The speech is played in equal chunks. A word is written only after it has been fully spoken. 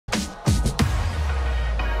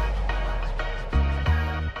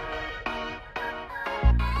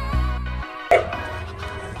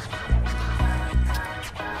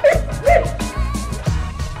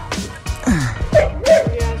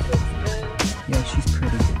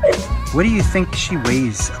What do you think she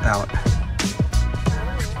weighs about?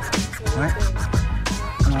 What?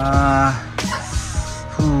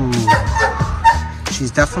 Ooh.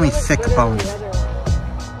 She's definitely thick boned.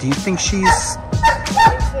 Do you think she's...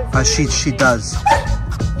 she does.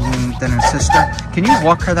 You mean than her sister? Can you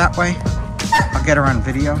walk her that way? I'll get her on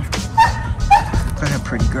video. Go ahead,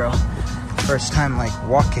 pretty girl. First time like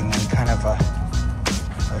walking in kind of a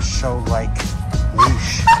show-like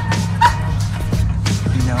leash.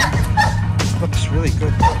 You know? Looks really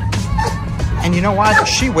good. And you know what?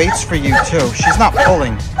 She waits for you too. She's not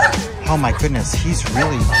pulling. Oh my goodness, he's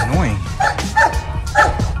really annoying.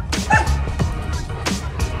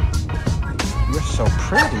 You're so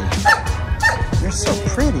pretty. You're so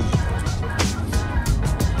pretty.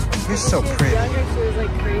 You're so pretty. She was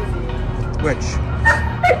like crazy. Which?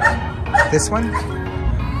 This one?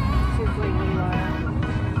 She's like really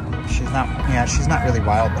wild. She's not, yeah, she's not really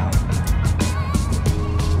wild though.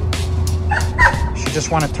 She just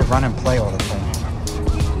wanted to run and play all the time.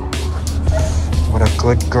 What a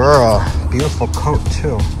good girl. Beautiful coat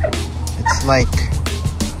too. It's like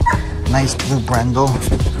nice blue brindle.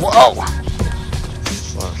 Whoa!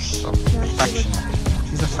 So affectionate.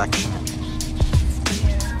 She's affectionate.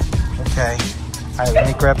 Okay. Alright, let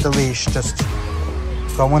me grab the leash. Just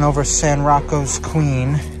going over San Roccos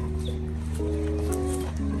Queen.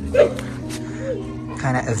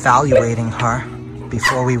 Kind of evaluating her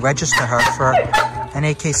before we register her for an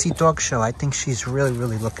AKC dog show. I think she's really,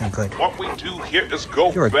 really looking good. What we do here is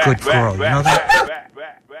go You're a back, good girl, you know that? back.